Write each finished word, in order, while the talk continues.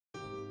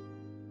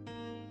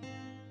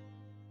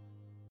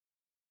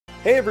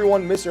Hey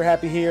everyone, Mr.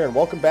 Happy here, and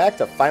welcome back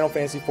to Final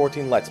Fantasy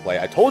XIV Let's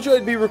Play. I told you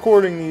I'd be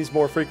recording these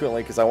more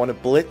frequently because I want to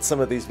blitz some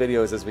of these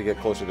videos as we get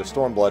closer to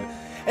Stormblood,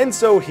 and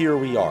so here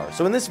we are.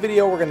 So in this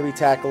video, we're going to be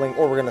tackling,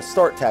 or we're going to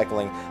start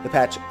tackling, the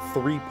patch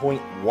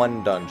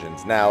 3.1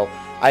 dungeons. Now,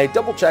 I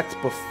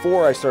double-checked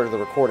before I started the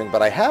recording,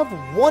 but I have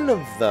one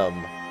of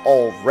them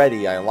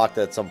already. I unlocked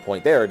it at some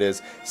point. There it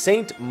is.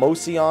 St.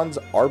 Mocianne's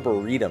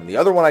Arboretum. The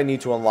other one I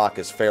need to unlock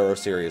is Pharaoh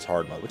Sirius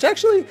Hard Mode, which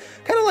actually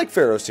kind of like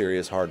Pharaoh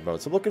Sirius Hard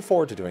Mode, so I'm looking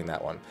forward to doing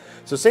that one.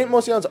 So St.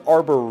 Mocianne's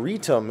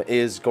Arboretum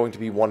is going to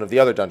be one of the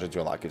other dungeons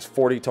you unlock. It's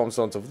 40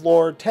 Tomestones of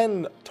Lore,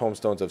 10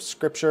 Tomestones of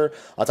Scripture.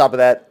 On top of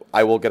that,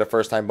 I will get a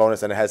first-time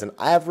bonus, and it has an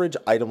average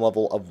item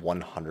level of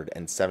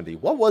 170.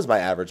 What was my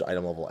average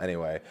item level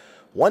anyway?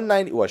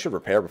 190. Oh, I should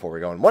repair before we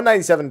go in.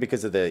 197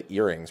 because of the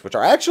earrings, which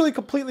are actually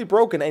completely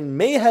broken and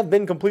may have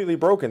been completely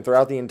broken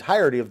throughout the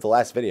entirety of the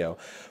last video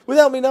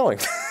without me knowing.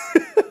 So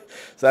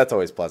that's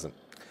always pleasant.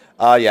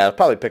 Yeah, I'll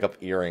probably pick up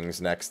earrings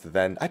next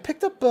then. I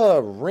picked up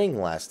a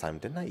ring last time,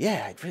 didn't I?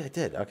 Yeah, I really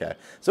did. Okay.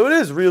 So it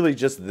is really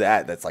just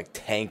that's like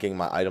tanking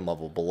my item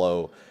level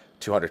below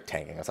 200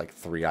 tanking. That's like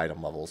 3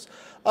 item levels.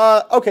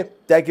 Okay,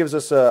 that gives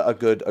us a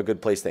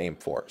good place to aim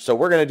for. So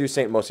we're going to do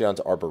St. Mocianne's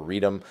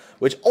Arboretum,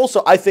 which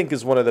also I think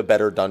is one of the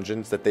better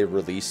dungeons that they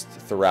released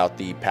throughout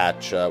the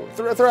patch,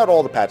 throughout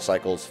all the patch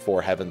cycles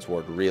for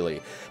Heavensward,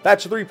 really.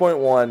 Patch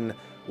 3.1,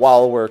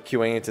 while we're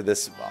queuing into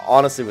this,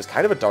 honestly was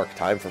kind of a dark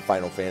time for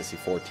Final Fantasy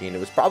XIV. It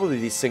was probably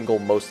the single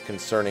most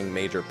concerning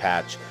major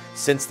patch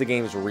since the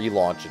game's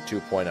relaunch at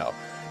 2.0.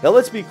 Now,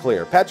 let's be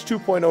clear. Patch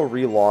 2.0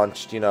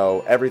 relaunched, you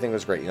know, everything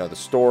was great. You know, the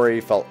story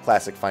felt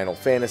classic Final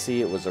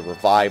Fantasy. It was a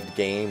revived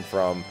game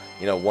from,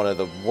 you know, one of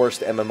the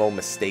worst MMO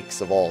mistakes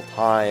of all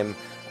time.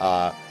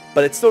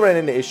 But it still ran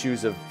into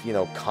issues of, you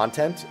know,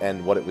 content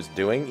and what it was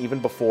doing. Even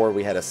before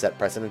we had a set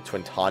precedent,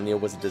 Twintania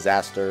was a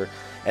disaster.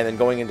 And then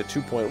going into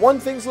 2.1,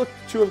 things looked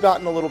to have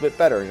gotten a little bit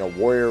better. You know,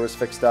 Warrior was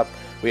fixed up.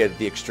 We had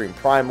the Extreme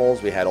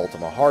Primals. We had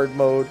Ultima Hard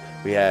Mode.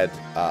 We had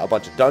a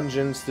bunch of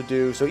dungeons to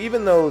do. So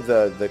even though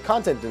the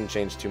content didn't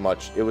change too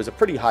much, it was a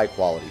pretty high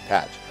quality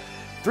patch.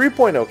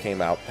 3.0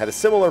 came out, had a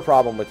similar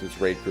problem with its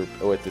raid group,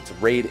 with its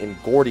raid in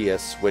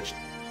Gordius, which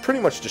pretty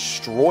much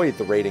destroyed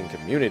the raiding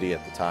community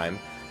at the time.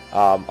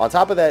 On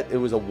top of that, it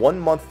was a 1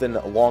 month and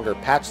longer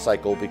patch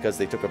cycle because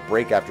they took a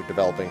break after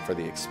developing for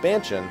the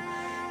expansion.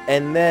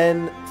 And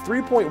then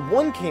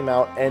 3.1 came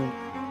out, and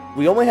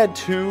we only had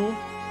 2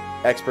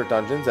 expert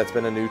dungeons. That's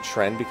been a new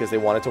trend because they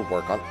wanted to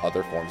work on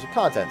other forms of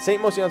content.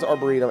 St. Mocianne's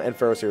Arboretum and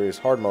Pharaoh Sirius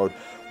Hard Mode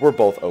were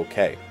both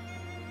okay.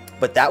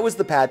 But that was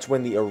the patch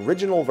when the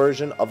original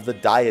version of the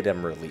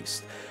Diadem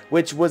released,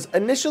 which was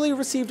initially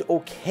received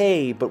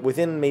okay, but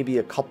within maybe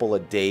a couple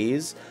of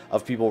days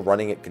of people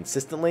running it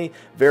consistently,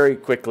 very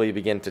quickly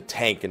began to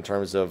tank in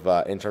terms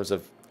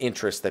of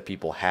interest that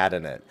people had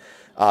in it.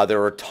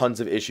 There were tons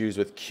of issues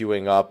with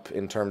queuing up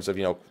in terms of,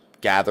 you know,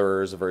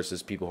 gatherers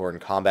versus people who are in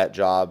combat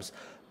jobs.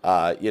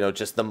 You know,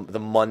 just the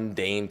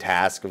mundane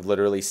task of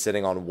literally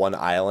sitting on one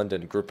island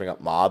and grouping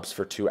up mobs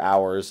for 2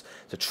 hours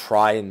to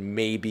try and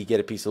maybe get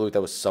a piece of loot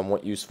that was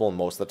somewhat useful, and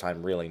most of the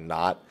time really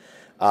not.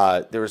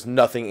 There was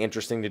nothing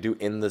interesting to do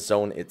in the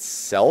zone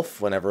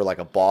itself. Whenever like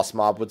a boss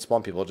mob would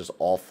spawn, people would just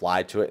all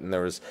fly to it, and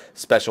there was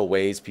special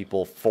ways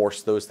people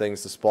forced those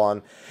things to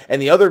spawn.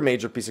 And the other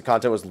major piece of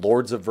content was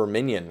Lords of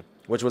Verminion,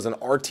 which was an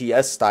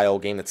RTS style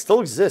game that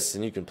still exists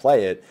and you can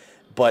play it,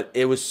 but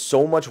it was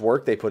so much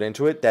work they put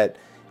into it that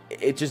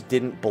it just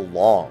didn't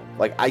belong.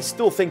 Like, I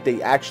still think they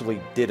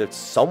actually did a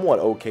somewhat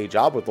okay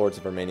job with Lords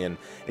of Verminion.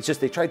 It's just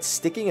they tried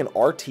sticking an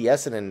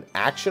RTS and an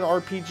action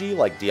RPG,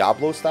 like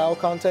Diablo-style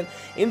content,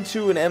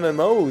 into an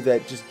MMO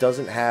that just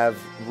doesn't have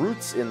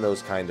roots in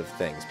those kind of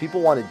things.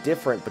 People wanted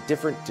different, but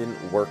different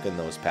didn't work in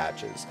those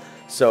patches.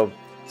 So,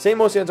 St.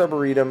 Mocianne's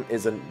Arboretum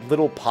is a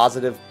little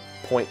positive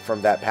point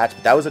from that patch,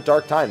 but that was a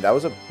dark time. That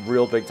was a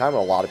real big time,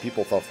 and a lot of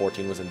people thought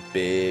 14 was in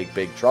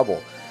big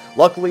trouble.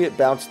 Luckily, it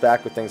bounced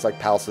back with things like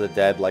Palace of the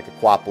Dead, like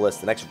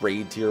Aquapolis. The next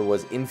raid tier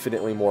was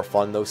infinitely more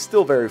fun, though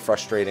still very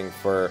frustrating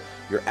for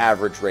your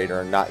average raider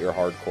and not your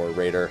hardcore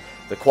raider.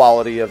 The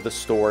quality of the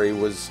story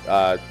was,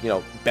 you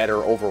know,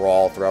 better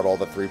overall throughout all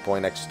the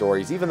 3.x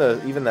stories. Even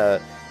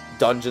the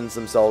dungeons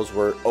themselves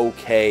were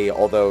okay,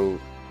 although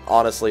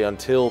honestly,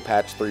 until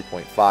patch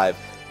 3.5,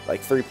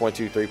 like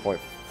 3.2,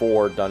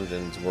 3.4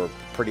 dungeons were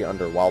pretty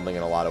underwhelming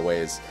in a lot of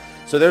ways.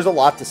 So there's a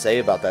lot to say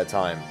about that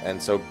time,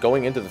 and so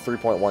going into the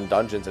 3.1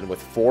 dungeons and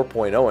with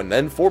 4.0 and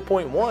then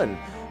 4.1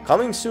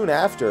 coming soon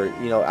after,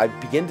 you know, I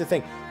begin to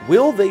think,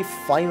 will they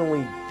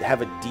finally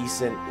have a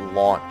decent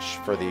launch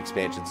for the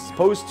expansions as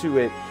opposed to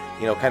it,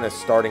 you know, kind of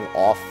starting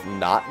off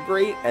not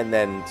great and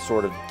then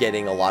sort of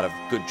getting a lot of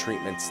good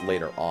treatments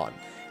later on.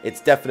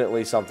 It's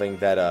definitely something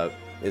that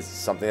is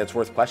something that's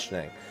worth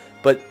questioning.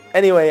 But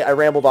anyway, I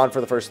rambled on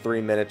for the first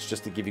 3 minutes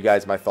just to give you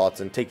guys my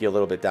thoughts and take you a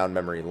little bit down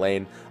memory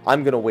lane.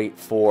 I'm going to wait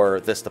for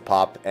this to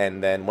pop,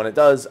 and then when it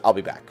does, I'll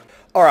be back.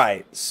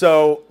 Alright,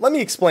 so let me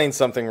explain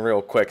something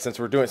real quick since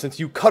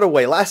you cut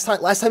away. Last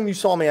time you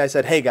saw me, I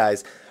said, hey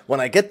guys,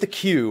 when I get the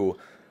queue,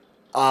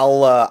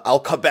 I'll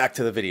cut back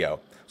to the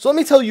video. So let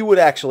me tell you what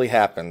actually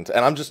happened,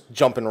 and I'm just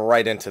jumping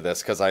right into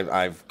this because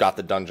I've got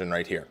the dungeon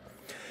right here.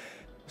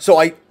 So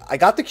I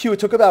got the queue. It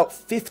took about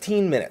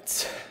 15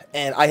 minutes,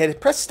 and I had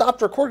pressed stop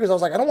to record because I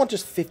was like, I don't want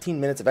just 15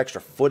 minutes of extra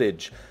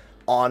footage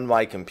on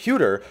my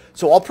computer,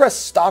 so I'll press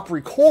stop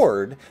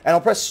record, and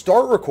I'll press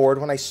start record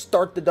when I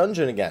start the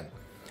dungeon again.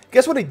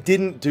 Guess what I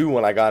didn't do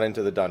when I got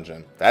into the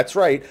dungeon? That's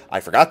right,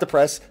 I forgot to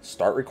press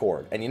start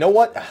record. And you know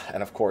what?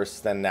 And of course,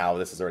 then now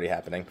this is already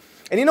happening.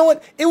 And you know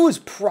what? It was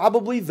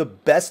probably the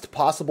best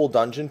possible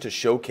dungeon to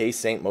showcase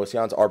St.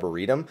 Mocianne's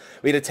Arboretum.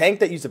 We had a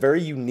tank that used a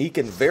very unique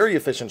and very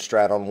efficient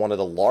strat on one of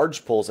the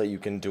large pulls that you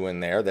can do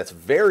in there that's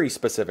very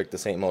specific to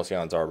St.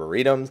 Mocianne's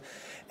Arboretum.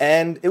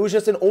 And it was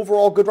just an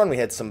overall good run. We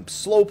had some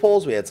slow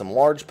pulls, we had some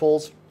large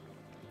pulls.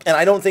 And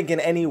I don't think in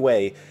any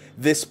way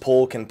this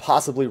pull can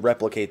possibly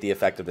replicate the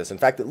effect of this. In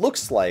fact, it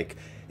looks like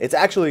it's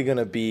actually going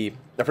to be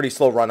a pretty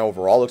slow run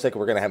overall. Looks like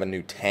we're going to have a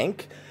new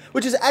tank,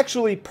 which is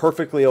actually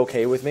perfectly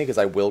okay with me because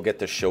I will get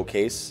to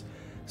showcase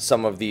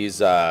some of these,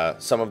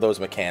 some of those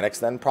mechanics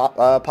then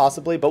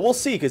possibly. But we'll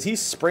see because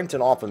he's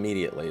sprinting off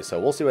immediately. So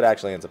we'll see what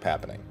actually ends up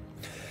happening.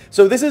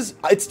 So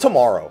it's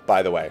tomorrow,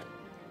 by the way.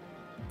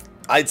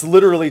 It's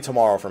literally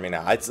tomorrow for me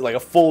now. It's like a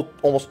full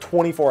almost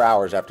 24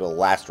 hours after the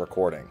last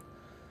recording.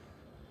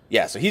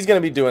 Yeah, so he's going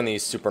to be doing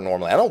these super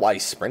normally. I don't know why he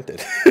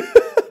sprinted.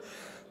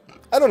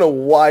 I don't know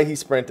why he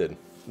sprinted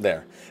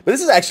there. But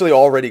this is actually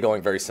already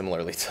going very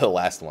similarly to the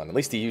last one. At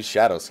least he used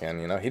Shadow Skin,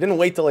 you know. He didn't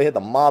wait till he hit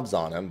the mobs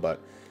on him, but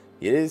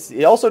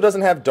he also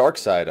doesn't have Dark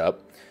Side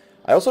up.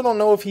 I also don't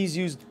know if he's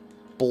used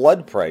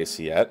Blood Price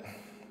yet.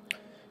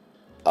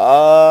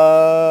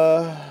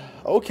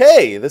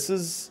 Okay, this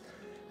is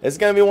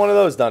going to be one of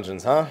those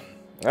dungeons, huh?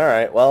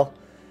 Alright, well,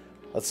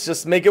 let's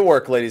just make it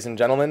work, ladies and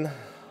gentlemen.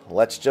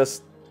 Let's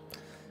just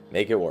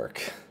make it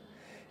work.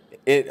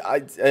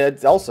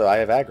 Also, I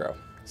have aggro,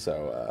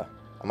 so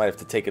I might have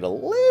to take it a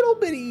little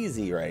bit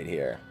easy right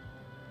here.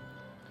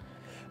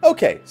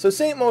 Okay, so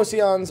St.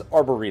 Mocianne's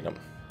Arboretum.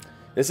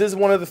 This is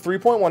one of the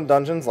 3.1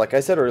 dungeons, like I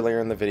said earlier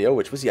in the video,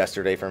 which was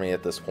yesterday for me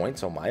at this point,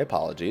 so my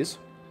apologies.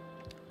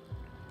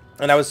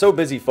 And I was so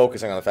busy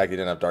focusing on the fact he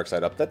didn't have Dark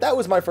Side up that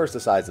was my first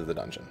decides of the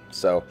dungeon.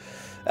 So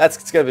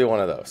it's gonna be one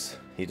of those.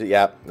 He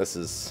doesn't.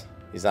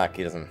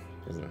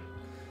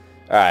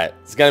 All right,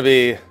 it's gonna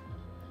be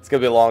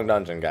a long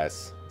dungeon,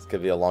 guys. It's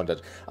gonna be a long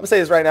dungeon. I'm gonna say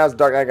this right now as a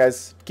Dark Knight,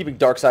 guys. Keeping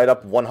Dark Side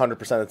up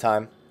 100% of the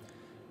time,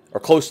 or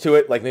close to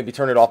it. Like maybe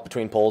turn it off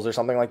between pulls or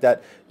something like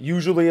that.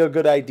 Usually a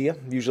good idea.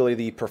 Usually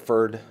the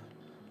preferred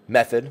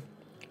method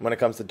when it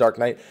comes to Dark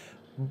Knight.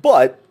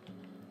 But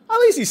at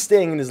least he's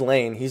staying in his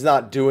lane. He's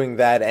not doing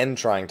that and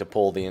trying to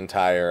pull the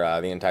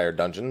entire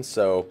dungeon.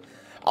 So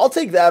I'll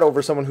take that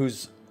over someone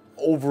who's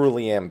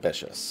overly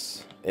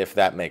ambitious, if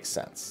that makes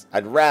sense.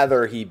 I'd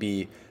rather he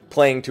be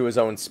playing to his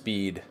own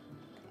speed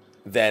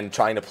than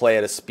trying to play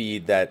at a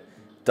speed that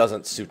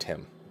doesn't suit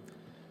him.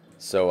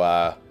 So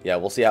yeah,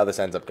 we'll see how this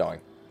ends up going.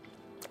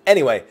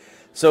 Anyway,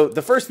 so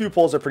the first few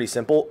pulls are pretty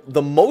simple.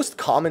 The most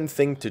common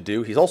thing to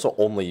do, he's also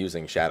only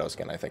using Shadow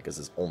Skin, I think, is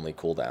his only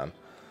cooldown.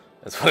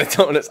 That's what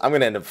I noticed. I'm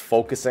going to end up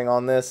focusing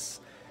on this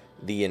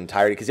the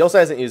entirety, because he also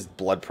hasn't used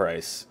Blood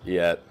Price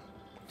yet.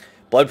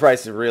 Blood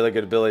Price is a really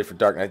good ability for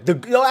Dark Knight.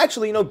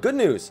 Actually, good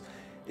news.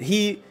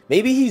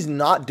 Maybe he's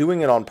not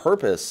doing it on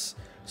purpose,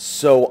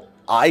 so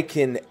I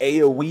can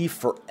AoE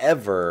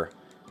forever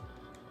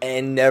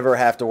and never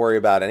have to worry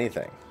about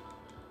anything.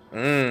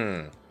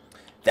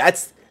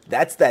 That's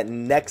that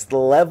next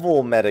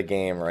level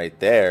metagame right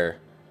there.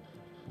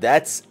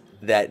 That's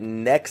that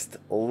next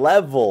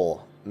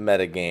level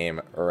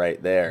metagame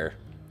right there.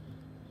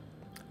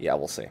 Yeah,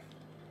 we'll see.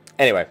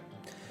 Anyway,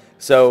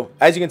 so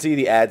as you can see,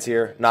 the ads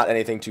here, not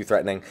anything too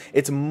threatening.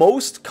 It's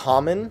most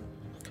common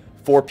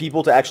for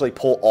people to actually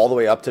pull all the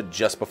way up to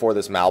just before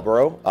this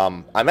Marlboro.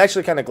 I'm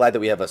actually kind of glad that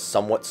we have a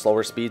somewhat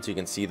slower speed so you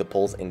can see the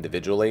pulls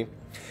individually.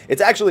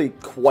 It's actually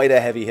quite a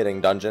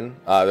heavy-hitting dungeon.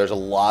 There's a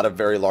lot of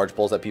very large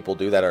pulls that people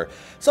do that are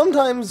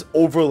sometimes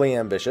overly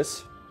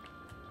ambitious.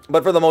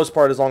 But for the most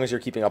part, as long as you're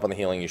keeping up on the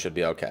healing, you should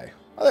be okay.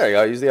 Oh, there you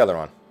go. Use the other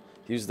one.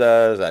 Use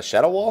the... Is that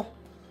Shadow Wall?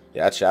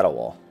 Yeah, that's Shadow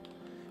Wall.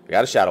 We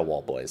got a Shadow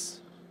Wall, boys.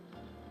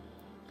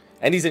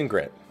 And he's in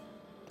Grit.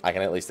 I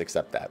can at least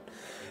accept that.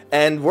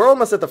 And we're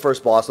almost at the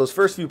first boss. Those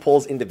first few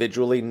pulls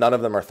individually, none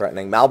of them are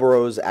threatening.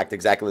 Marlboros act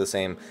exactly the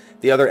same.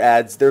 The other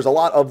ads, there's a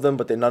lot of them,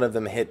 but none of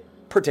them hit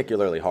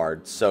particularly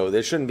hard. So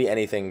there shouldn't be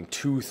anything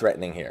too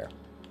threatening here.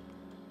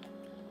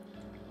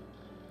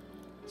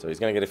 So he's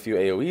going to get a few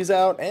AoEs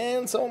out,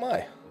 and so am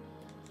I.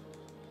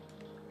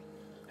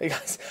 Hey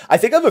guys, I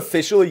think I've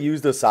officially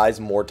used the size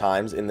more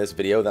times in this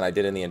video than I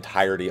did in the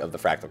entirety of the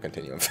Fractal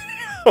Continuum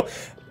video.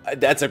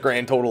 That's a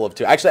grand total of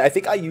 2. Actually, I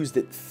think I used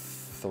it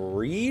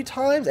 3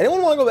 times.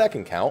 Anyone want to go back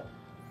and count?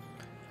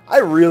 I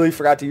really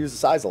forgot to use the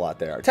size a lot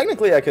there.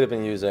 Technically, I could have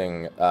been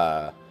using,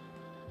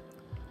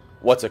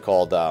 what's it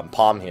called,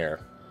 Palm here.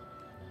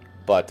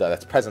 But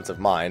that's Presence of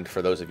Mind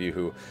for those of you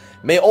who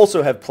may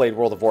also have played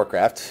World of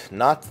Warcraft.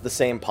 Not the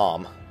same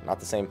Palm. Not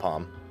the same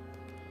Palm.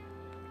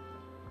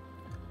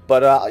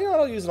 But, you know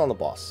what, I'll use it on the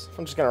boss.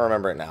 I'm just going to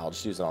remember it now. I'll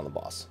just use it on the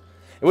boss.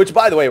 Which,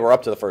 by the way, we're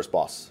up to the first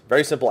boss.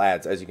 Very simple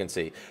adds, as you can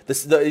see.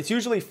 It's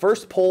usually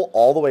first pull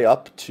all the way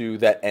up to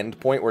that end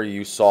point where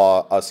you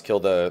saw us kill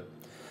the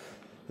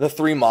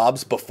 3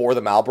 mobs before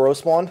the Malboro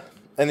spawn.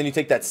 And then you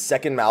take that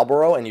second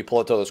Malboro and you pull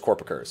it till those corp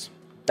occurs.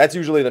 That's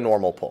usually the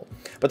normal pull.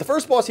 But the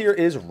first boss here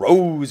is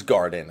Rose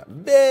Garden.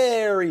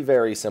 Very,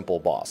 very simple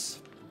boss.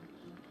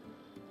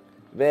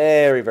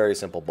 Very, very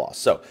simple boss.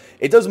 So,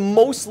 it does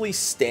mostly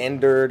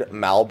standard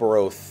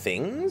Malboro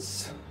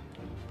things.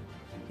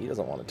 He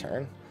doesn't want to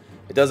turn.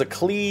 It does a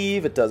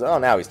cleave. It does... Oh,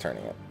 now he's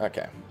turning it.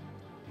 Okay.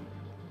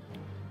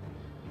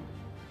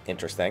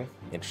 Interesting.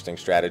 Interesting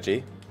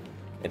strategy.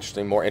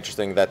 Interesting. More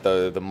interesting that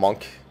the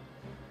monk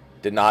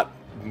did not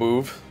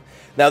move.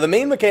 Now, the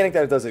main mechanic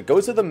that it does, it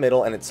goes to the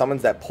middle and it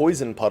summons that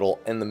poison puddle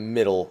in the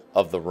middle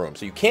of the room.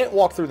 So you can't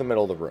walk through the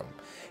middle of the room.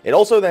 It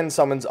also then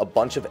summons a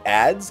bunch of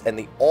adds, and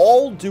they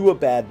all do a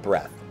bad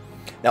breath.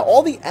 Now,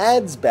 all the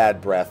adds bad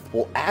breath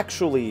will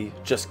actually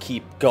just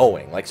keep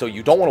going. Like, so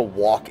you don't want to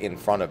walk in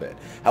front of it.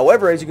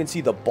 However, as you can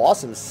see, the boss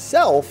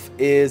himself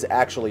is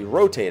actually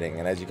rotating.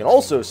 And as you can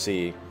also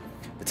see,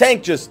 the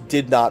tank just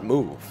did not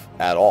move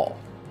at all.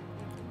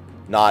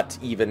 Not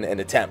even an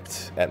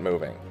attempt at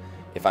moving.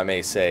 If I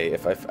may say,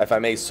 if I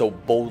may so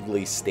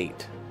boldly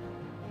state,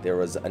 there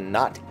was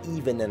not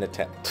even an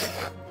attempt.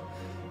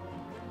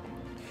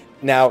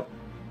 Now,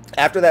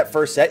 after that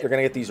first set, you're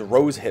going to get these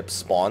rose hip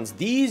spawns.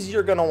 These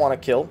you're going to want to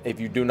kill. If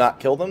you do not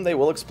kill them, they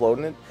will explode,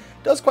 and it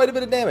does quite a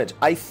bit of damage.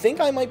 I think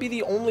I might be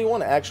the only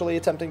one actually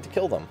attempting to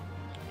kill them.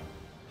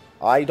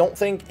 I don't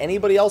think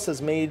anybody else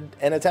has made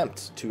an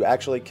attempt to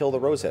actually kill the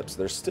rose hips.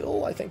 There's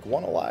still, I think,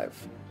 one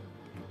alive.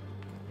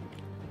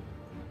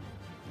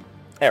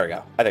 There we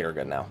go. I think we're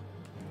good now.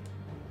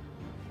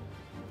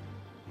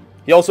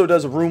 He also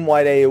does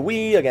room-wide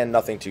AoE. Again,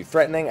 nothing too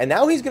threatening. And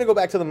now he's going to go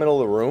back to the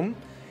middle of the room.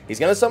 He's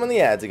going to summon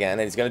the adds again,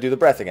 and he's going to do the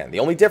breath again. The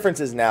only difference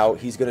is now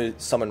he's going to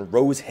summon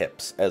rose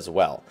hips as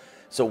well.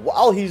 So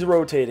while he's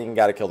rotating, you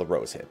got to kill the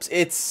rose hips.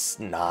 It's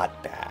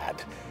not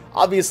bad.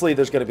 Obviously,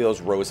 there's going to be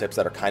those rose hips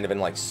that are kind of in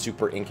like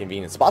super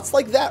inconvenient spots,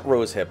 like that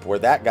rose hip where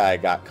that guy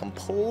got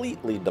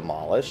completely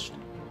demolished.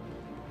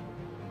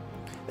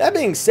 That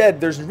being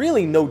said, there's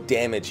really no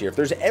damage here. If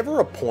there's ever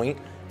a point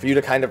for you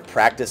to kind of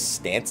practice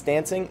stance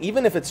dancing,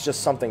 even if it's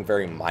just something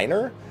very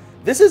minor,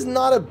 this is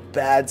not a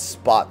bad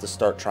spot to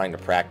start trying to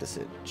practice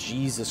it.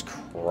 Jesus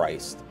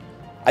Christ.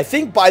 I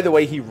think, by the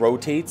way, he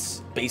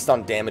rotates based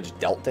on damage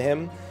dealt to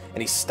him,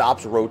 and he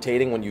stops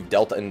rotating when you've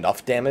dealt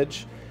enough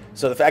damage.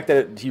 So the fact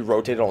that he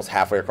rotated almost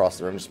halfway across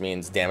the room just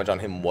means damage on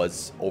him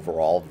was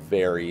overall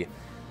very,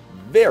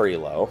 very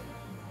low.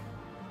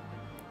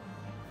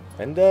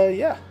 And,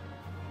 yeah.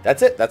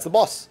 That's it. That's the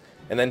boss.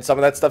 And then some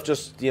of that stuff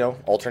just, you know,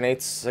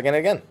 alternates again and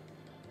again.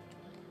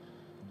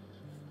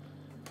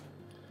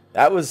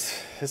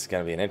 This is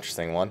going to be an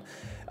interesting one.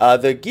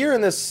 The gear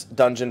in this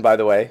dungeon, by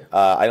the way,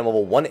 item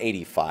level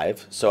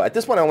 185. So at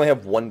this point, I only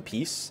have one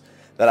piece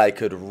that I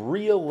could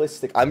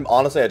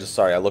honestly,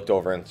 I looked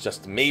over and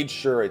just made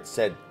sure it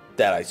said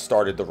that I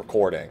started the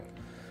recording.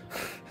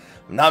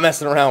 I'm not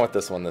messing around with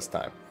this one this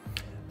time.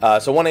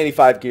 So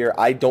 185 gear,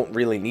 I don't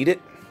really need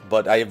it,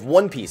 but I have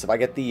one piece. If I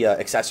get the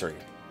accessory,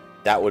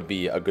 that would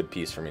be a good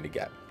piece for me to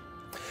get.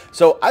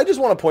 So I just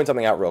want to point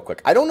something out real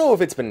quick. I don't know if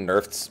it's been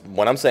nerfed.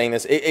 When I'm saying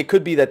this, it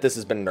could be that this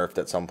has been nerfed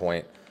at some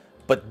point.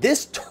 But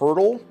this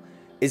turtle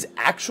is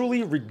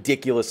actually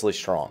ridiculously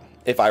strong,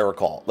 if I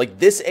recall. Like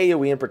this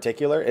AoE in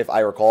particular, if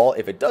I recall,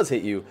 if it does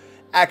hit you,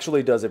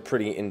 actually does a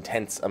pretty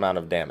intense amount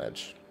of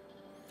damage.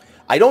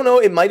 I don't know,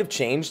 it might have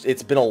changed.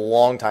 It's been a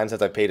long time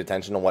since I paid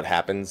attention to what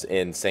happens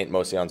in St.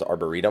 Mocianne's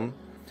Arboretum.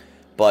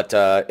 But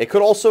it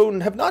could also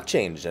have not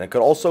changed, and it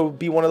could also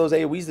be one of those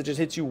AoEs that just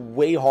hits you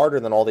way harder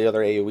than all the other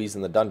AoEs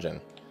in the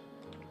dungeon.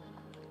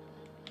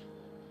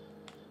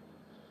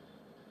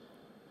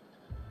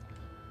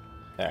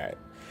 Alright.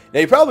 Now,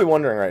 you're probably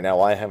wondering right now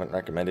why I haven't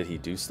recommended he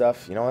do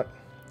stuff. You know what?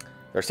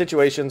 There are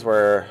situations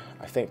where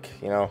I think,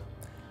 you know,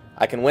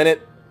 I can win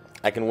it.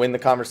 I can win the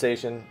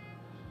conversation.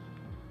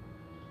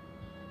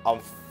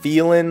 I'm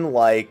feeling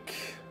like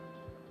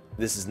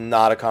this is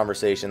not a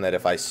conversation that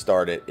if I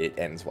start it, it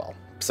ends well.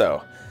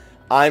 So,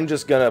 I'm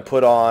just going to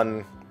put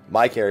on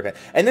my carry pan.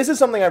 And this is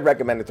something I've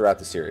recommended throughout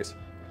the series.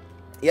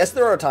 Yes,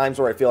 there are times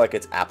where I feel like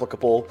it's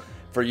applicable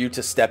for you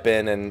to step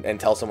in and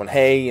tell someone,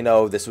 hey, you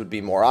know, this would be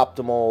more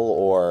optimal,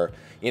 or,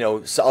 you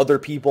know, so other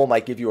people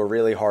might give you a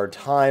really hard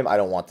time. I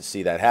don't want to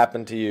see that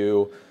happen to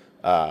you.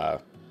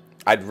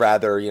 I'd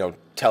rather, you know,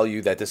 tell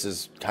you that this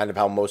is kind of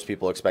how most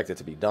people expect it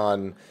to be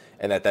done,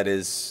 and that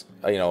is,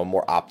 you know, a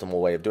more optimal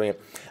way of doing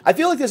it. I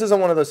feel like this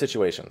isn't one of those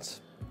situations.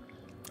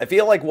 I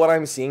feel like what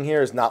I'm seeing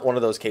here is not one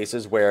of those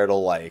cases where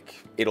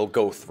it'll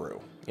go through,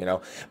 you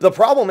know. The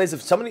problem is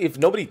if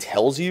nobody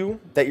tells you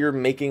that you're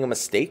making a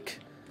mistake,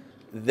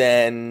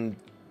 then,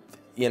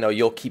 you know,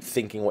 you'll keep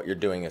thinking what you're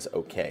doing is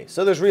okay.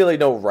 So there's really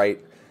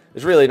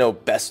no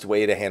best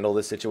way to handle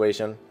this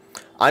situation.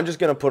 I'm just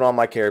going to put on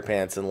my carry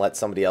pants and let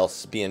somebody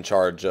else be in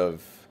charge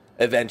of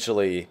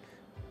eventually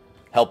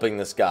helping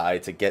this guy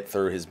to get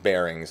through his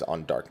bearings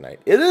on Dark Knight.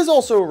 It is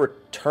also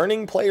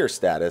returning player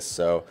status,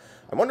 so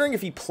I'm wondering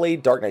if he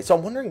played Dark Knight. So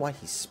I'm wondering why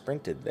he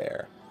sprinted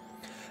there.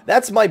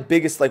 That's my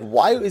biggest, like,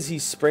 why is he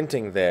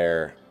sprinting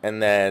there?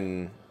 And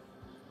then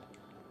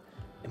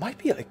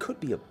it could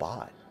be a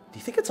bot. Do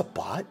you think it's a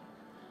bot?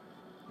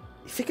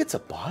 You think it's a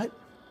bot?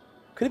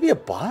 Could it be a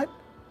bot?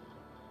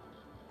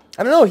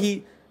 I don't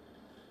know.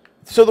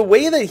 So the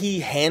way that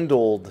he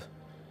handled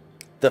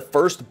the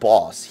first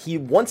boss,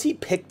 once he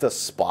picked a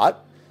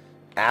spot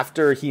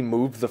after he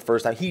moved the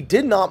first time, he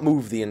did not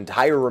move the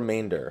entire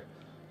remainder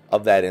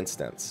of that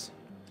instance.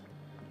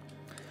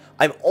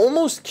 I'm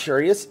almost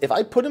curious if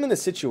I put him in a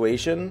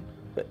situation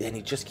and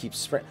he just keeps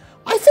sprinting.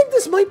 I think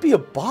this might be a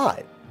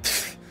bot.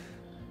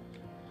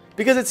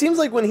 Because it seems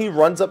like when he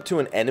runs up to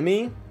an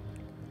enemy,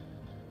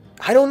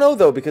 I don't know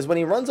though, because when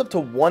he runs up to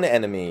one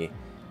enemy,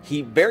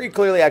 he very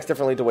clearly acts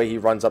differently the way he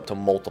runs up to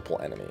multiple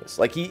enemies.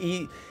 Like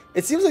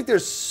it seems like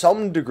there's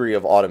some degree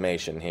of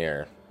automation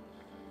here,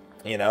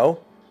 you know?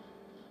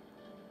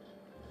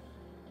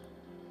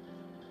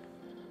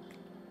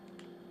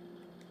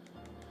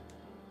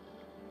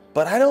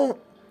 But I don't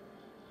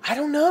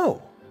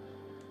know.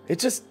 It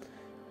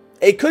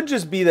could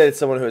just be that it's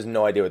someone who has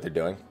no idea what they're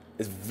doing.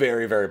 It's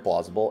very, very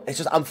plausible. It's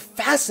just, I'm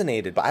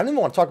fascinated, but I don't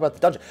even want to talk about the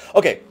dungeon.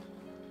 Okay,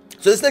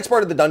 so this next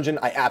part of the dungeon,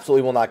 I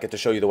absolutely will not get to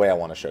show you the way I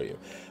want to show you.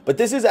 But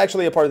this is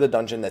actually a part of the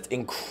dungeon that's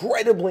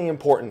incredibly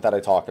important that I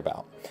talk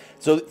about.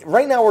 So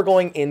right now we're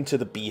going into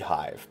the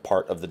beehive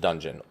part of the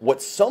dungeon.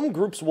 What some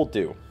groups will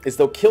do is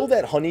they'll kill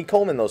that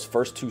honeycomb and those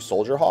first 2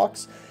 soldier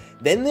hawks.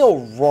 Then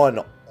they'll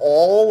run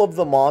all of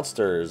the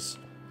monsters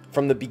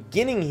from the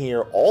beginning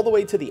here all the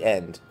way to the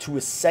end to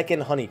a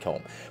second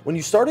honeycomb. When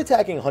you start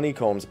attacking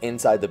honeycombs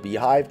inside the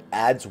beehive,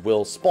 adds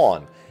will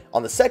spawn.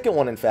 On the second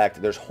one, in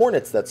fact, there's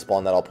hornets that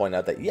spawn that I'll point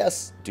out that,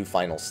 yes, do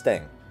final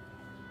sting.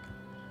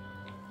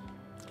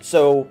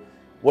 So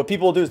what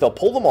people will do is they'll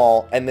pull them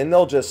all, and then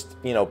they'll just,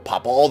 you know,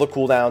 pop all the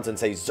cooldowns and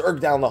say, zerg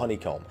down the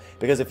honeycomb.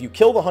 Because if you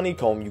kill the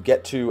honeycomb, you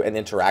get to an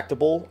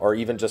interactable, or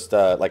even just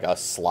like a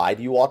slide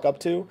you walk up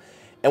to.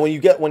 And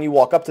when you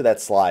walk up to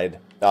that slide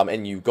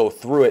and you go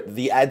through it,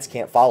 the ads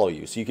can't follow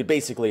you. So you could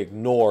basically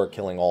ignore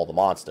killing all the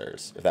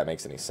monsters, if that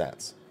makes any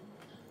sense.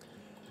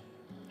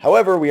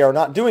 However, we are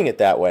not doing it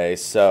that way,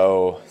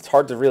 so it's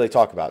hard to really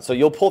talk about. So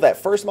you'll pull that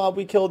first mob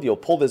we killed, you'll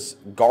pull this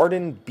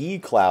garden bee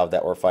cloud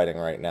that we're fighting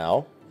right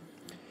now,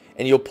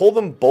 and you'll pull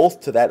them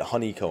both to that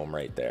honeycomb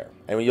right there.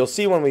 And you'll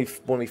see when we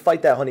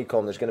fight that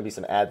honeycomb, there's going to be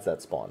some ads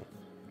that spawn.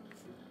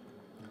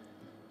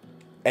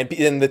 And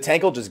the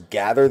tank will just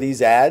gather these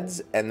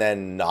ads and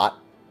then not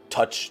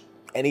touch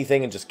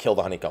anything and just kill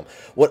the honeycomb.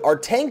 What our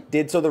tank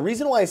did, so the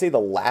reason why I say the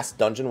last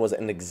dungeon was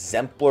an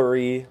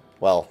exemplary,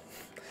 well,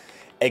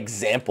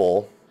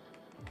 example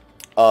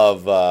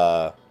of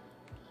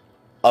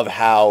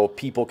how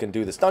people can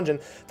do this dungeon.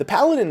 The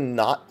paladin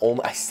not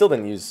only, I still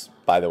didn't use,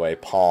 by the way,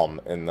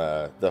 palm in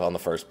on the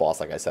first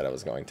boss like I said I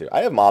was going to.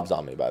 I have mobs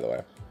on me, by the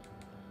way.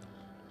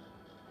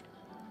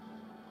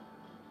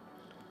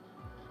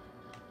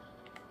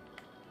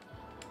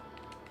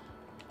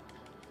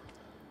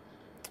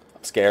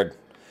 Scared.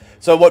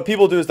 So what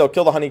people do is they'll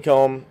kill the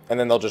honeycomb and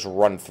then they'll just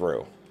run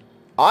through.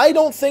 I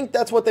don't think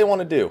that's what they want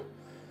to do.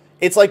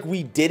 It's like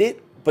we did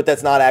it, but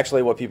that's not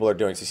actually what people are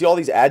doing. So you see all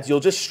these ads, you'll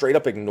just straight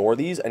up ignore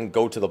these and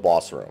go to the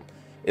boss room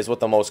is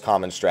what the most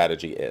common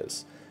strategy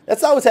is.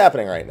 That's not what's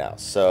happening right now.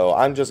 So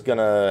I'm just going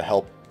to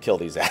help kill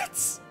these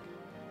ads.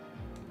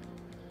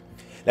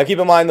 Now keep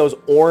in mind those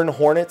Orn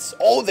Hornets.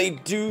 Oh, they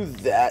do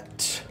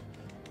that.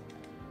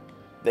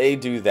 They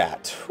do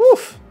that. Whew.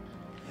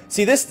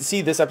 See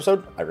this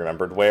episode? I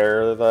remembered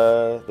where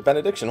the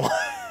benediction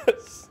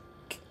was.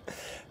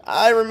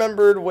 I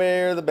remembered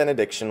where the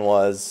benediction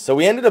was. So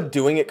we ended up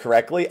doing it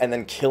correctly and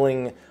then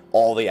killing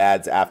all the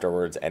ads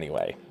afterwards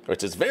anyway,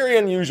 which is very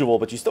unusual,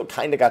 but you still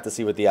kind of got to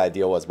see what the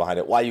idea was behind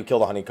it. Why you kill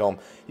the honeycomb,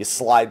 you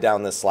slide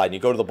down this slide, and you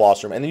go to the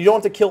boss room, and then you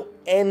don't have to kill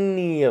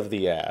any of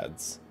the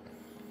ads.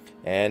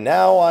 And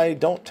now I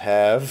don't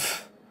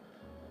have...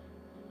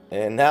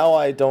 And now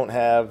I don't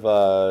have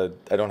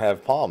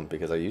palm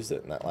because I used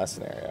it in that last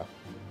scenario.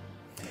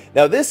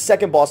 Now this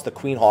second boss, the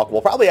Queen Hawk,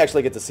 we'll probably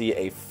actually get to see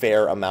a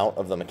fair amount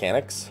of the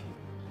mechanics.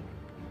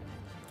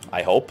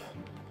 I hope.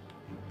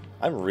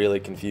 I'm really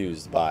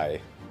confused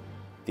by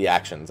the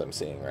actions I'm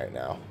seeing right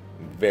now.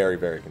 I'm very,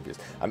 very confused.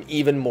 I'm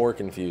even more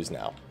confused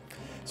now.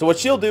 So what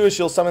she'll do is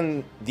she'll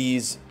summon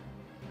these,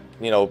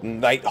 you know,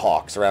 Night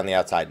Hawks around the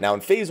outside. Now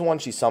in phase 1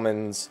 she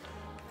summons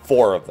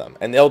 4 of them,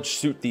 and they'll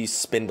shoot these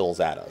spindles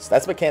at us.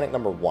 That's mechanic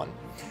number 1.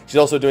 She's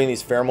also doing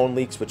these pheromone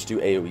leaks, which do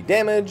AoE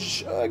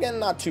damage. Again,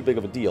 not too big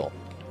of a deal.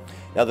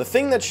 Now, the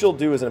thing that she'll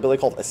do is an ability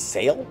called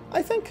Assail,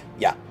 I think?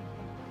 Yeah.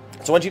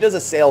 So when she does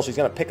Assail, she's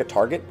going to pick a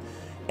target,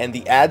 and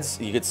the ads,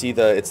 you can see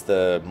it's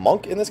the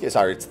monk in this case,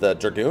 sorry, it's the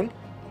dragoon,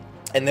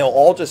 and they'll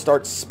all just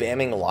start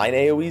spamming line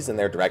AoEs in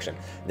their direction.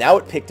 Now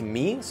it picked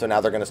me, so now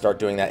they're going to start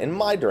doing that in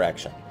my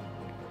direction.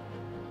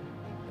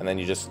 And then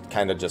you just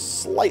kind of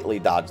just slightly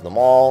dodge them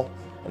all.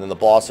 And then the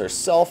boss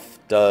herself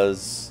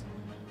does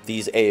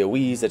these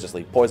AoEs that just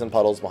leave poison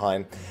puddles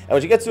behind. And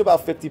when she gets to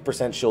about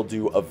 50%, she'll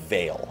do a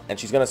Veil. And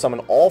she's going to summon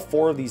all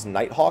 4 of these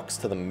Nighthawks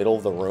to the middle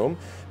of the room,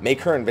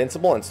 make her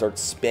invincible, and start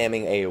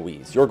spamming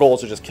AoEs. Your goal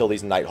is to just kill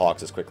these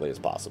Nighthawks as quickly as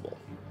possible.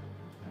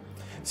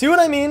 See what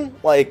I mean?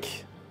 Like,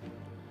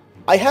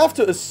 I have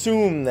to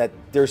assume that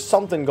there's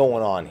something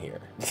going on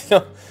here.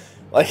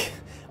 Like,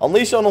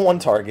 unleash on the one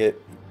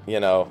target, you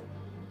know.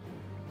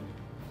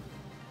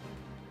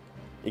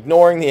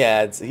 Ignoring the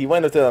ads. He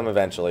went into them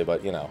eventually,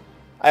 but, you know,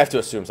 I have to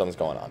assume something's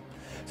going on.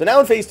 So now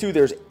in phase 2,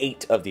 there's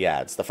 8 of the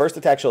ads. The first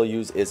attack she'll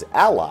use is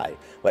Ally.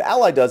 What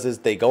Ally does is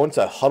they go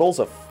into huddles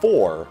of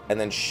 4 and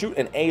then shoot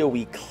an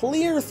AoE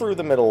clear through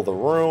the middle of the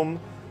room.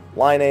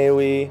 Line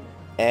AoE.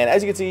 And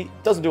as you can see,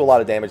 it doesn't do a lot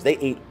of damage. They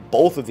ate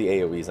both of the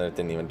AoEs and it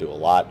didn't even do a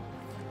lot.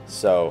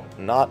 So,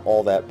 not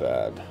all that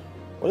bad.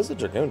 What is the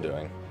Dragoon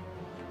doing?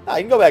 Ah,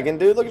 you can go back in,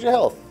 dude. Look at your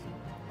health.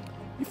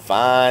 You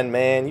fine,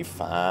 man. You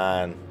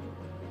fine.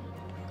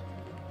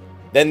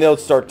 Then they'll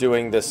start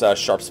doing this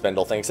sharp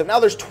spindle thing, except now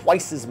there's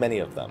twice as many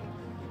of them.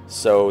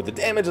 So the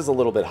damage is a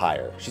little bit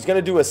higher. She's going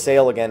to do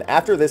Assail again.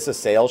 After this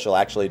Assail, she'll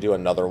actually do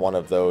another one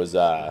of those,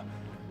 that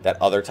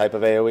other type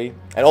of AoE.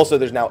 And also,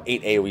 there's now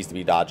 8 AoEs to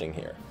be dodging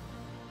here.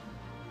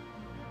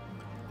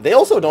 They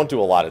also don't do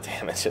a lot of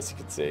damage, as you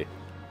can see.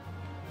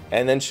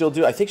 And then she'll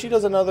do, I think she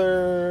does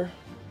another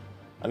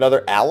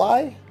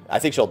Ally? I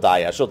think she'll die,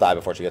 yeah. She'll die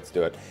before she gets to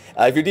do it.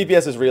 If your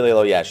DPS is really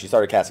low, yeah, she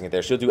started casting it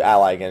there. She'll do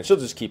Ally again. She'll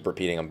just keep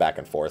repeating them back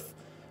and forth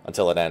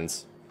until it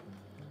ends.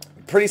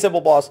 Pretty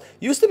simple boss.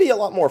 Used to be a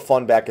lot more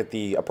fun back at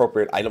the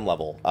appropriate item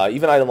level.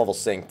 Even item level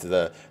synced,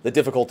 the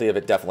difficulty of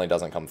it definitely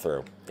doesn't come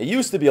through. It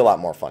used to be a lot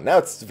more fun. Now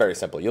it's very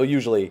simple. You'll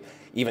usually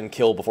even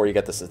kill before you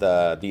get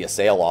the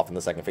Assail off in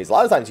the second phase. A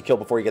lot of times you kill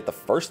before you get the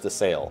first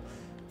Assail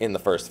in the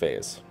first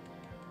phase.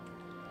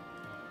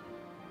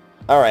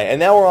 Alright, and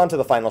now we're on to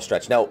the final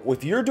stretch. Now,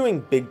 if you're doing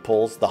big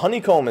pulls, the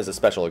Honeycomb is a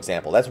special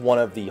example. That's one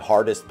of the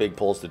hardest big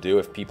pulls to do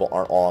if people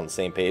aren't all on the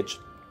same page.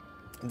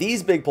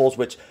 These big pulls,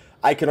 which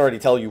I can already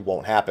tell you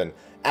won't happen,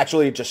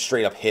 actually just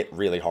straight up hit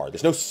really hard.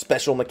 There's no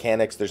special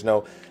mechanics. There's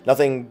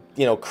nothing,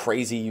 you know,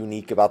 crazy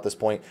unique about this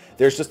point.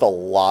 There's just a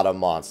lot of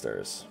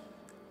monsters.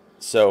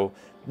 So,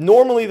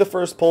 normally the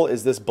first pull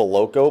is this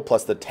Boloko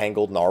plus the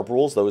Tangled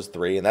Narbrules, those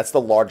 3, and that's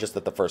the largest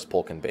that the first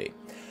pull can be.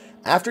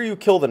 After you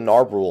kill the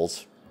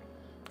Narbrules,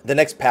 the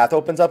next path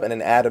opens up and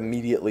an ad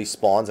immediately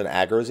spawns and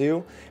aggroes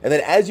you. And then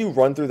as you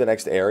run through the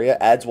next area,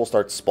 ads will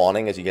start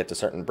spawning as you get to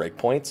certain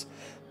breakpoints.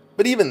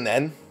 But even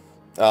then,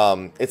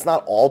 it's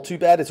not all too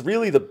bad. It's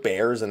really the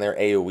bears and their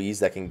AoEs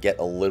that can get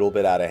a little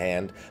bit out of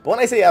hand. But when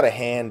I say out of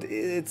hand,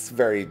 it's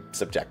very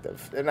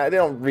subjective. And they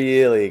don't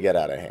really get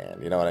out of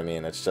hand. You know what I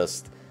mean? It's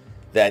just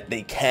that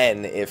they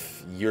can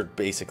if you're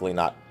basically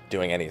not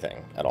doing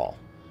anything at all.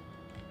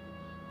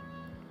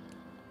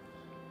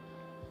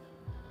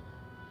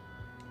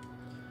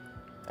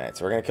 Alright,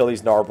 so we're going to kill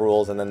these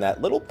Narbrules, and then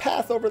that little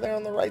path over there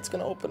on the right is going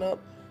to open up.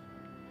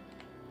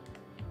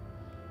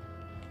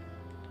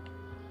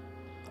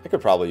 I could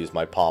probably use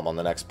my palm on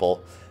the next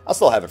pull. I'll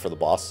still have it for the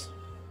boss.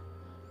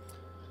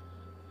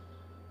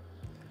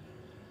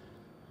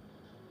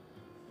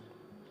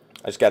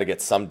 I just got to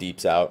get some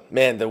deeps out.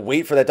 Man, the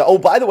wait for that... Oh,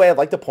 by the way, I'd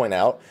like to point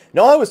out...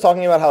 No, I was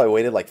talking about how I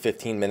waited like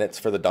 15 minutes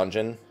for the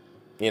dungeon.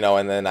 You know,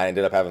 and then I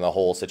ended up having the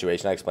whole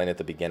situation I explained at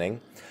the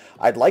beginning.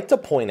 I'd like to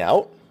point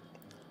out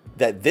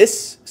that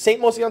this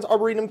St. Mocianne's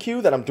Arboretum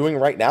queue that I'm doing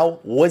right now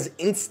was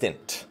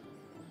instant.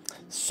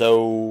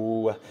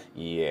 So,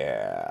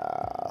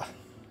 yeah.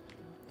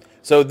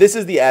 So this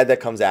is the ad that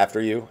comes after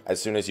you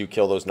as soon as you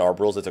kill those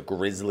Narbrules. It's a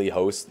Grizzly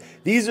Host.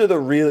 These are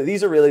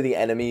really the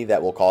enemy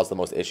that will cause the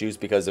most issues,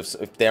 because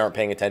if they aren't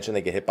paying attention,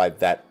 they get hit by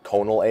that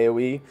conal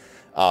AoE.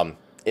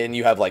 And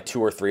you have like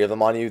 2 or 3 of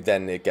them on you,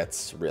 then it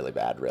gets really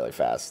bad really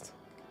fast.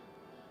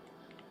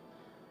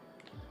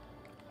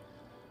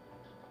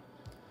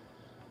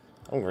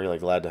 I'm really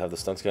glad to have the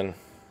stun skin.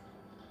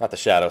 Not the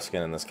shadow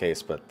skin in this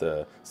case, but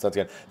the stun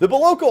skin. The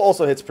Boloko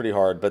also hits pretty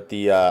hard, but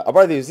the...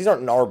 by these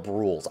aren't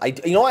Narbrules.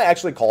 You know, I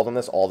actually call them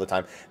this all the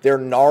time. They're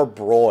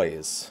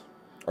Narbrois.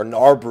 Or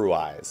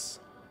Narbruis.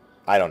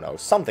 I don't know.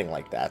 Something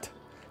like that.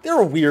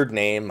 They're a weird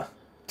name.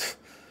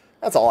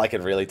 That's all I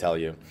can really tell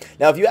you.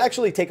 Now, if you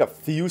actually take a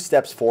few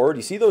steps forward,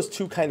 you see those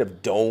 2 kind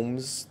of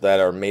domes that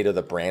are made of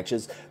the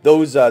branches?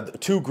 Those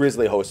 2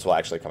 Grizzly Hosts will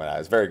actually come out.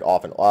 It's very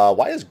often.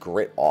 Why is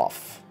Grit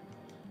off?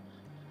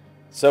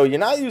 So you're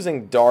not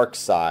using Dark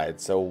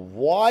Side, so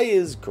why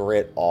is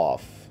Grit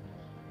off?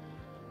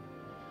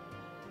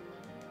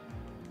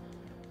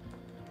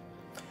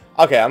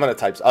 Okay, I'm going to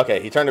type...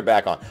 Okay, he turned it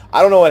back on.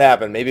 I don't know what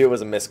happened. Maybe it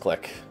was a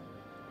misclick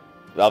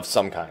of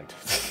some kind.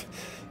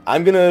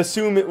 I'm going to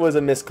assume it was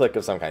a misclick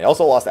of some kind. He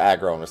also lost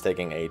aggro and was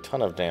taking a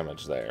ton of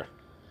damage there.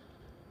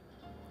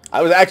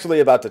 I was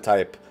actually about to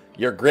type,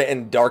 your Grit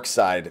and Dark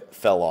Side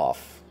fell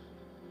off.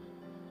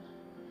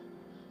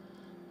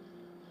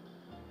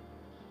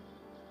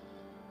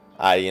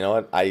 You know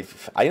what? I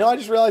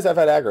just realized I've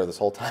had aggro this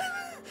whole time.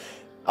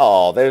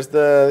 Oh, there's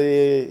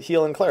the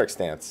heal and cleric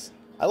stance.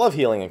 I love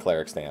healing and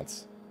cleric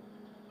stance.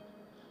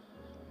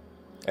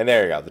 And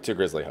there you go, the 2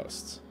 Grizzly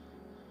Hosts.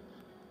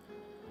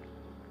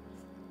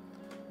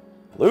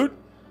 Loot?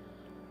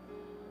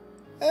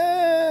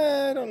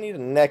 I don't need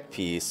a neck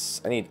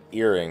piece. I need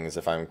earrings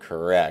if I'm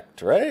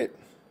correct, right?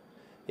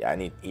 Yeah, I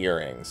need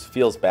earrings.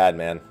 Feels bad,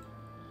 man.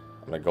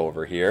 I'm gonna go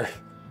over here.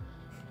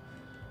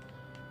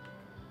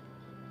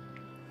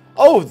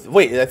 Oh,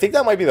 wait, I think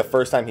that might be the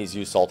first time he's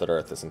used Salted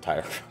Earth this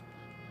entire...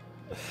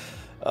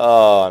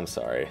 Oh, I'm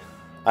sorry.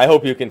 I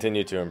hope you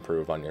continue to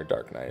improve on your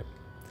Dark Knight.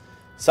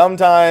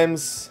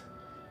 Sometimes,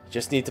 you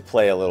just need to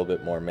play a little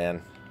bit more,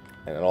 man.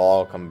 And it'll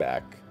all come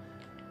back.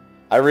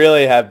 I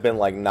really have been,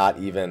 like, not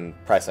even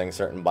pressing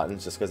certain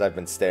buttons just because I've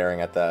been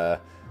staring at the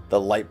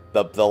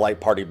light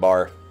party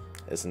bar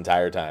this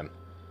entire time.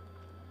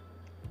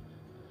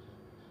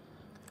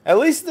 At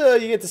least you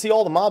get to see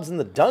all the mobs in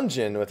the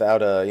dungeon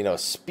without a, you know,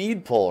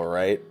 speed pull,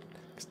 right?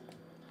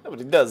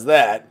 Nobody does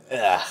that.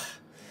 Ugh.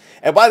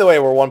 And by the way,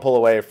 we're one pull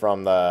away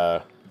from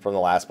the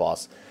last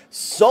boss.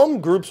 Some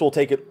groups will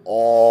take it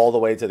all the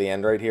way to the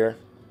end right here,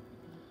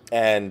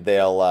 and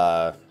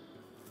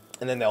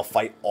then they'll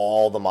fight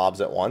all the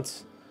mobs at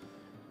once.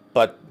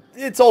 But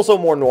it's also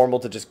more normal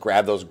to just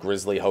grab those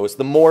grizzly hosts.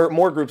 The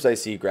more groups I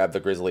see grab the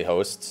grizzly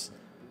hosts,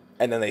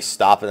 and then they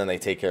stop and then they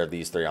take care of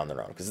these three on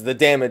their own. Because the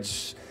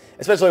damage,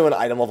 especially when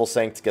item level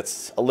synced,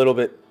 gets a little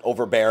bit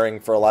overbearing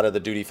for a lot of the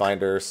duty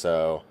finders.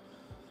 So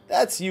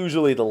that's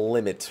usually the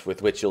limit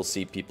with which you'll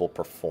see people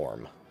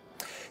perform.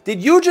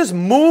 Did you just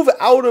move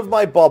out of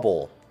my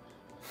bubble?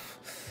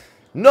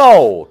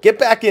 No! Get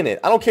back in it.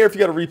 I don't care if you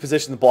gotta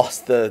reposition the boss,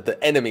 the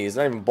enemies,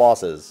 not even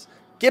bosses.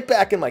 Get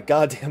back in my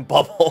goddamn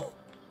bubble.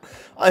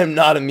 I am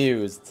not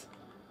amused.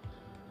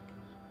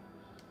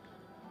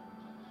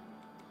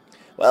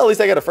 Well, at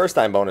least I got a first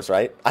time bonus,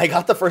 right? I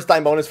got the first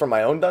time bonus from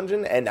my own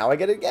dungeon, and now I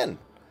get it again.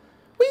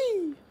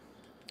 Whee!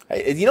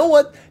 Hey, you know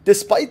what?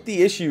 Despite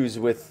the issues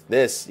with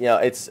this, you know,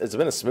 it's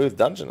been a smooth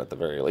dungeon at the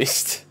very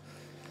least.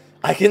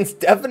 I can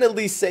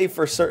definitely say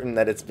for certain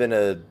that it's been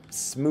a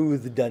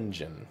smooth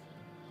dungeon.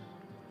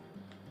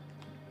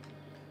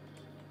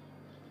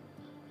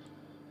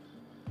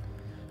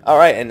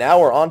 Alright, and now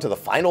we're on to the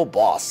final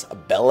boss,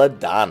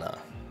 Belladonna.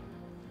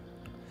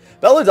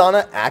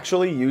 Belladonna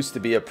actually used to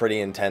be a pretty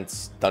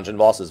intense dungeon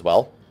boss as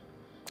well.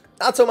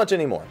 Not so much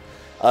anymore.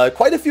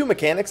 Quite a few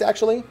mechanics,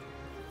 actually,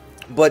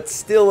 but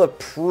still a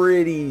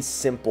pretty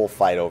simple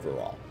fight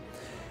overall.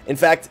 In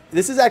fact,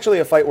 this is actually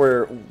a fight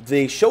where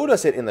they showed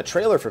us it in the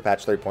trailer for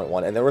patch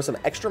 3.1, and there were some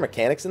extra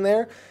mechanics in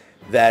there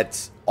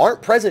that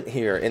aren't present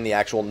here in the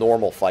actual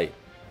normal fight.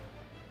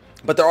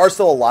 But there are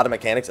still a lot of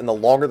mechanics, and the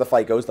longer the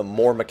fight goes, the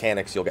more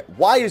mechanics you'll get.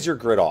 Why is your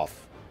grid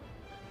off?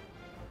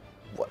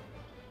 What?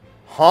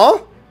 Huh?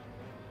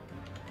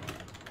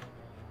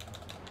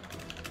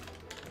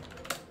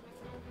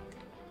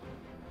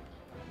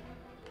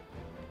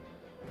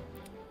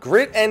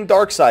 Grit and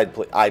dark side,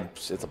 please.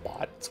 It's a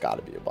bot. It's got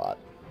to be a bot.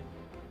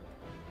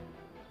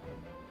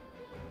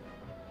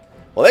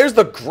 Well, there's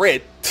the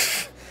grit.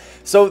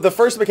 So the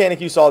first mechanic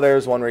you saw there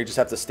is one where you just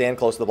have to stand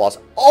close to the boss.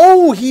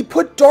 Oh, he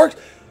put dark...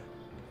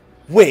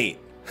 Wait.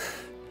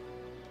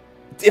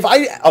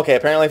 Okay,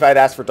 apparently if I had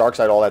asked for dark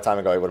side all that time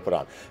ago, I would have put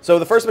on. So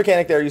the first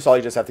mechanic there you saw,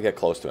 you just have to get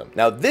close to him.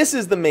 Now this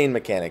is the main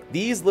mechanic.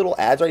 These little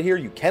ads right here,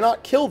 you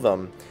cannot kill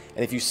them.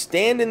 And if you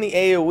stand in the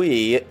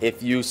AoE,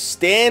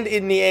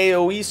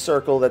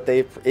 circle that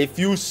if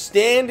you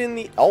stand in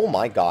the... Oh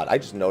my god, I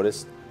just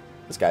noticed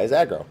this guy is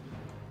aggro.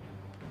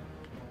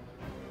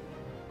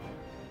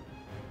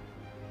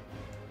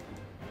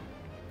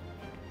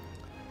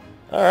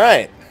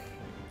 Alright.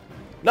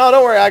 No,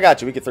 don't worry, I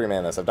got you. We could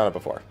 3-man this. I've done it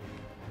before.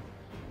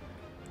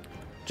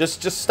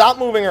 Just stop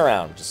moving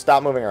around. Just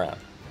stop moving around.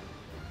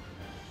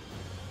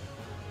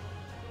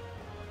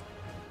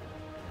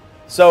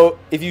 So,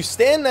 if you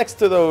stand next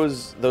to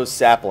those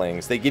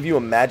saplings, they give you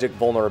a magic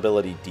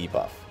vulnerability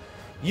debuff.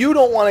 You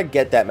don't want to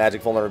get that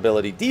magic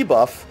vulnerability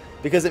debuff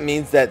because it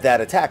means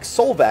that attack,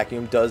 Soul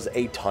Vacuum, does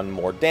a ton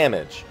more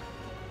damage.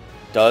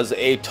 Does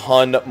a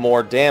ton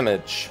more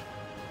damage.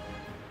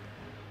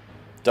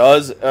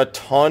 Does a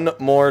ton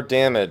more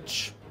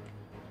damage.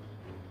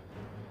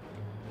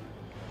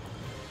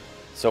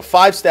 So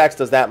 5 stacks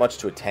does that much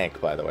to a tank,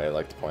 by the way, I'd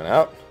like to point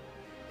out.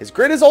 His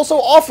grid is also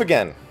off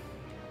again.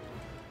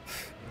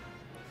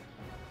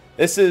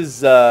 This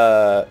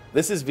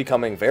is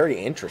becoming very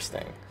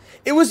interesting.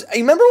 It was, I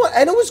remember what,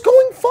 and it was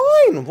going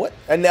fine. What?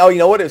 And now you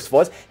know what it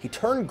was? He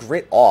turned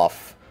grit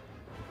off,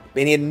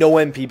 and he had no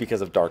MP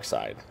because of dark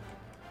side.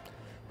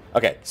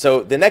 Okay,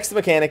 so the next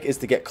mechanic is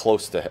to get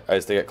close to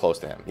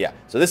him. Yeah.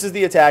 So this is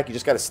the attack. You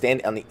just got to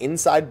stand on the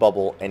inside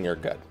bubble and you're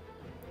good.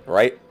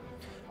 Right?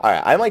 All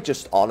right, I might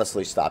just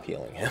honestly stop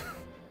healing him.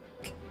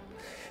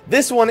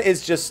 This one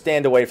is just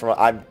stand away from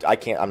him.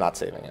 I'm not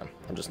saving him.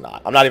 I'm just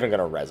not. I'm not even going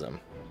to res him.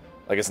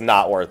 Like, it's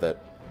not worth it.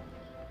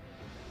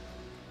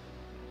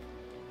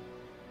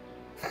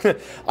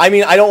 I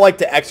mean, I don't like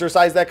to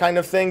exercise that kind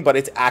of thing, but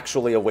it's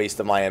actually a waste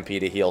of my MP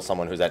to heal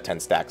someone who's at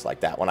 10 stacks like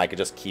that when I could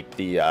just keep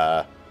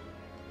the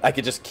I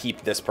could just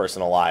keep this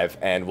person alive,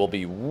 and we'll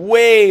be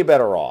way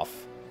better off.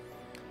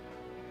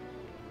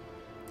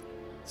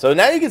 So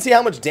now you can see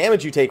how much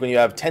damage you take when you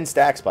have 10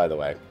 stacks, by the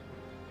way.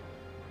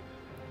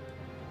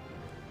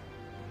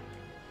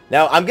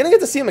 Now, I'm going to get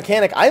to see a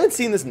mechanic. I haven't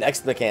seen this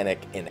next mechanic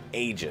in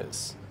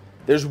ages.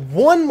 There's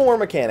one more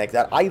mechanic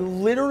that I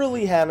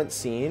literally haven't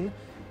seen,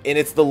 and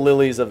it's the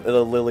Lily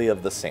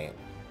of the Saint.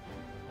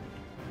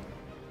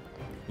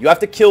 You have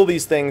to kill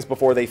these things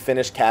before they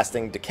finish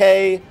casting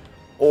Decay,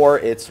 or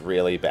it's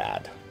really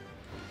bad.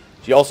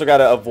 You also got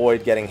to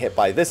avoid getting hit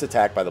by this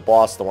attack by the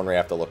boss, the one where you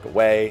have to look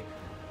away.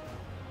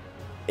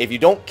 If you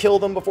don't kill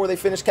them before they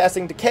finish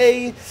casting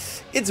Decay,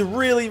 it's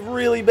really,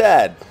 really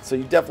bad. So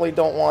you definitely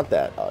don't want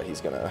that. Oh,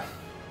 he's gonna...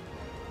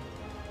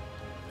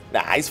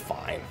 Nah, he's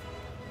fine.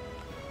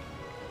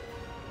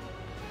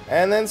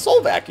 And then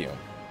Soul Vacuum.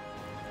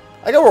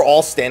 I know we're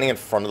all standing in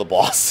front of the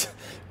boss.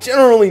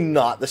 Generally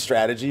not the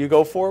strategy you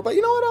go for, but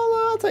you know what?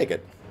 I'll take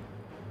it.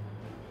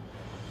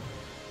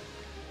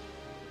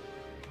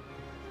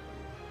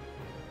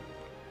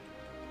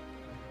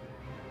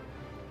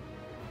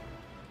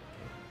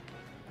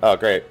 Oh,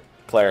 great.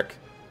 Cleric.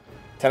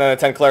 10 out of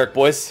 10 Cleric,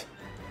 boys.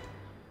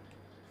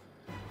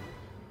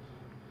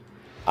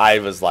 I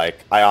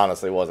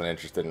honestly wasn't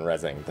interested in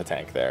rezzing the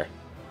tank there.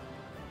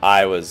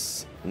 I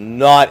was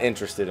not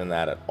interested in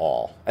that at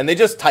all. And they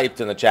just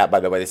typed in the chat,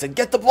 by the way. They said,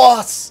 get the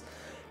boss!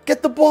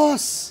 Get the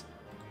boss!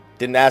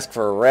 Didn't ask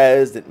for a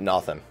res, did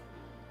nothing.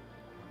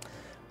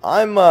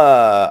 I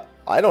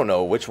don't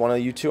know which one of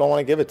you two I want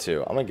to give it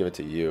to. I'm going to give it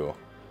to you.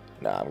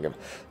 Nah, I'm going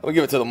to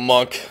give it to the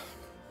monk.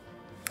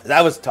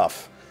 That was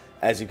tough,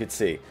 as you could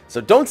see.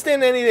 So don't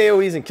stand in any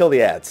AoEs and kill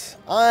the ads.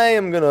 I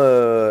am going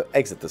to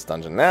exit this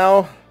dungeon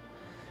now.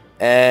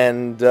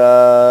 And,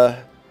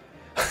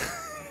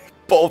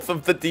 both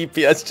of the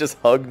DPS just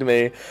hugged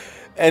me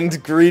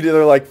and greeted.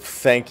 They're like,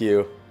 thank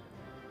you.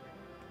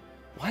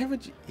 Why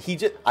would you?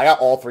 I got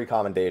all 3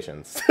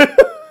 commendations.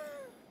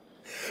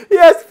 He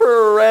asked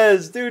for a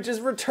res. Dude,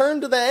 just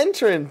return to the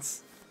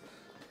entrance.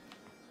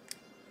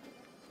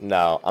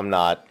 No, I'm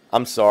not.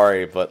 I'm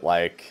sorry, but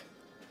like,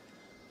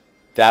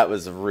 that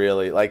was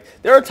really, like,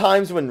 there are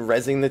times when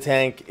rezzing the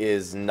tank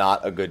is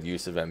not a good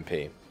use of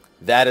MP.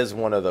 That is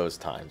one of those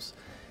times.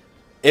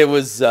 It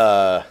was,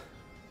 that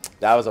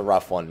was a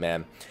rough one,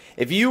 man.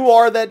 If you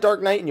are that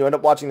Dark Knight and you end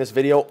up watching this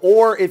video,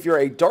 or if you're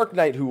a Dark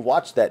Knight who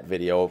watched that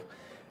video,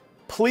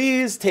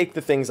 please take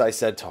the things I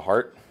said to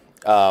heart,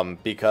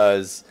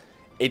 because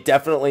it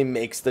definitely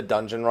makes the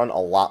dungeon run a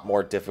lot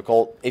more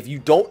difficult. If you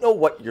don't know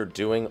what you're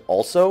doing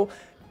also,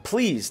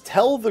 please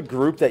tell the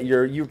group that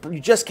you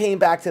just came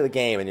back to the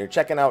game and you're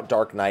checking out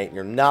Dark Knight and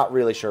you're not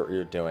really sure what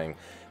you're doing.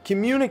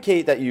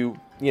 Communicate that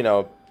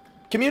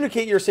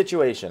communicate your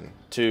situation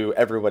to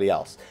everybody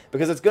else,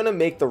 because it's going to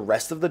make the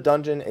rest of the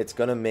dungeon, it's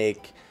going to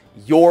make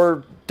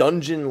your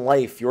dungeon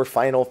life, your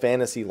Final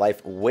Fantasy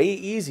life way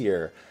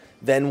easier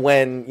than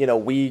when,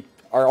 we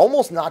are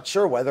almost not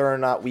sure whether or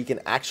not we can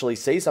actually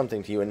say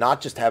something to you and not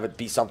just have it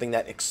be something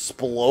that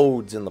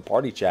explodes in the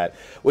party chat,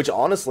 which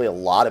honestly a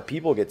lot of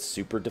people get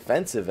super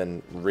defensive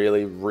and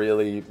really,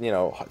 really,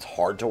 it's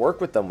hard to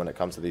work with them when it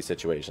comes to these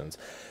situations.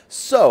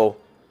 So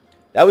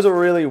that was a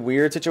really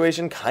weird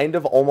situation. Kind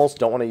of almost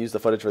don't want to use the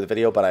footage for the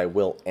video, but I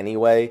will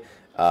anyway,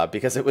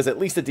 because it was at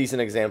least a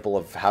decent example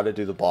of how to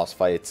do the boss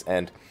fights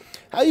and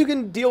how you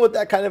can deal with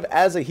that kind of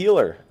as a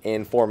healer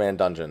in 4-man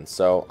dungeons.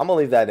 So I'm going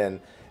to leave that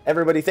in.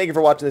 Everybody, thank you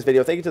for watching this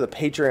video. Thank you to the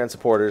Patreon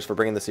supporters for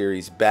bringing the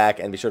series back.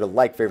 And be sure to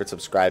like, favorite,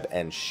 subscribe,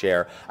 and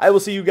share. I will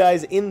see you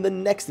guys in the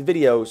next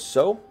video.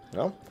 So,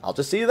 I'll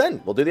just see you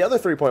then. We'll do the other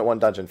 3.1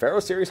 dungeon, Pharaoh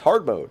Series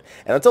Hard Mode.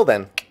 And until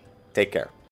then, take care.